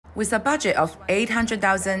With a budget of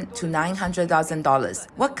 $800,000 to $900,000,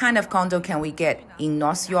 what kind of condo can we get in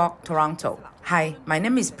North York, Toronto? Hi, my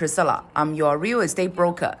name is Priscilla. I'm your real estate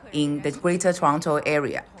broker in the Greater Toronto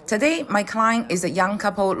area. Today, my client is a young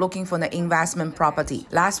couple looking for an investment property.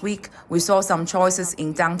 Last week, we saw some choices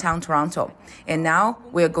in downtown Toronto, and now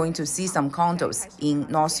we're going to see some condos in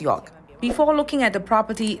North York. Before looking at the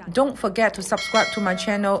property, don't forget to subscribe to my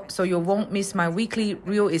channel so you won't miss my weekly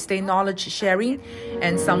real estate knowledge sharing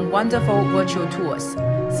and some wonderful virtual tours.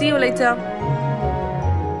 See you later.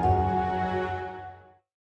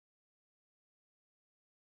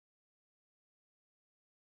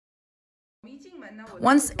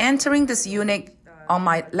 Once entering this unit, on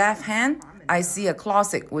my left hand, I see a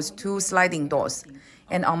closet with 2 sliding doors.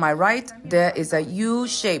 And on my right, there is a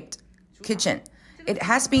U-shaped kitchen. It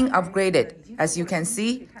has been upgraded. As you can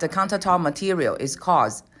see, the countertop material is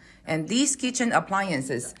coarse. And these kitchen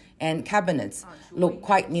appliances and cabinets look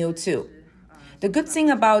quite new too. The good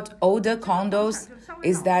thing about older condos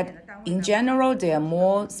is that in general, they are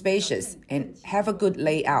more spacious and have a good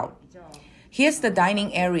layout. Here's the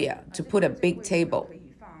dining area to put a big table.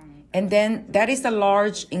 And then that is a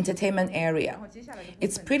large entertainment area.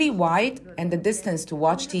 It's pretty wide and the distance to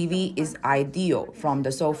watch TV is ideal from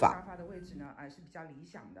the sofa.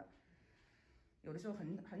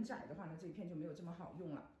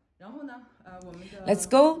 Let's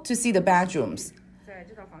go to see the bedrooms.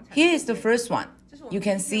 Here is the first one. You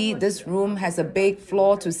can see this room has a big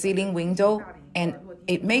floor-to-ceiling window and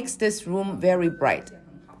it makes this room very bright.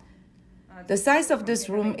 The size of this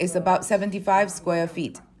room is about 75 square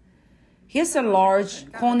feet. Here's a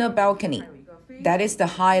large corner balcony. That is the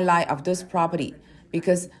highlight of this property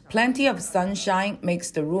because plenty of sunshine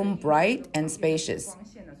makes the room bright and spacious.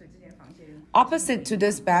 Opposite to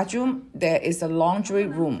this bedroom, there is a laundry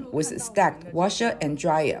room with a stacked washer and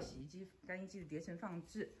dryer.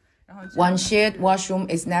 One shared washroom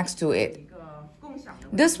is next to it.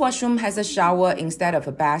 This washroom has a shower instead of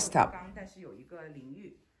a bathtub.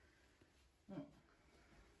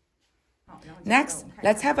 Next,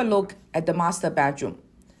 let's have a look at the master bedroom.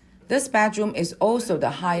 This bedroom is also the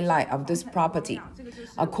highlight of this property,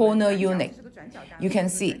 a corner unit. You can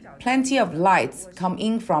see plenty of lights come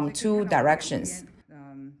in from 2 directions.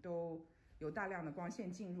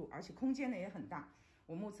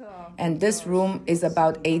 And this room is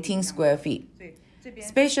about 18 square feet.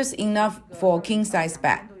 Spacious enough for a king-size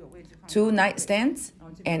bed, 2 nightstands,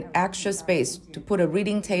 and extra space to put a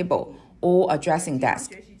reading table or a dressing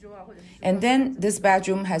desk. And then this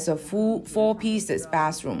bedroom has a full 4-pieces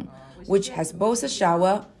bathroom, which has both a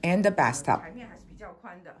shower and a bathtub.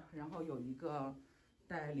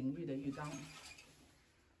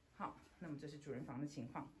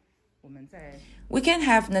 We can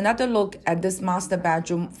have another look at this master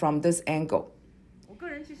bedroom from this angle.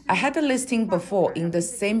 I had a listing before in the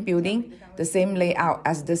same building, the same layout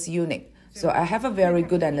as this unit, so I have a very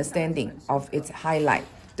good understanding of its highlight,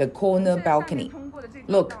 the corner balcony.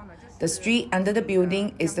 Look, the street under the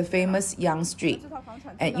building is the famous Yonge Street,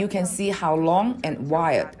 and you can see how long and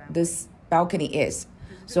wide this balcony is.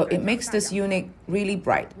 So it makes this unit really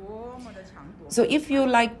bright. So if you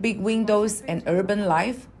like big windows and urban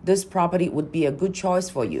life, this property would be a good choice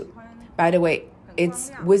for you. By the way, it's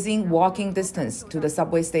within walking distance to the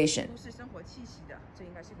subway station.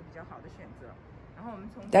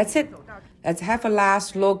 That's it. Let's have a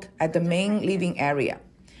last look at the main living area.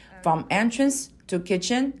 From entrance to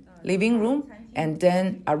kitchen, living room, and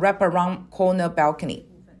then a wraparound corner balcony.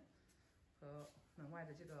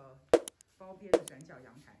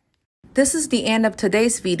 This is the end of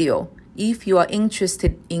today's video. If you are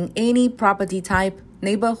interested in any property type,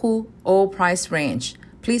 neighborhood, or price range,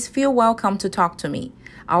 please feel welcome to talk to me.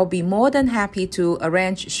 I'll be more than happy to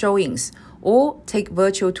arrange showings or take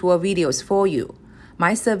virtual tour videos for you.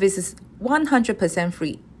 My service is 100%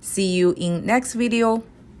 free. See you in next video.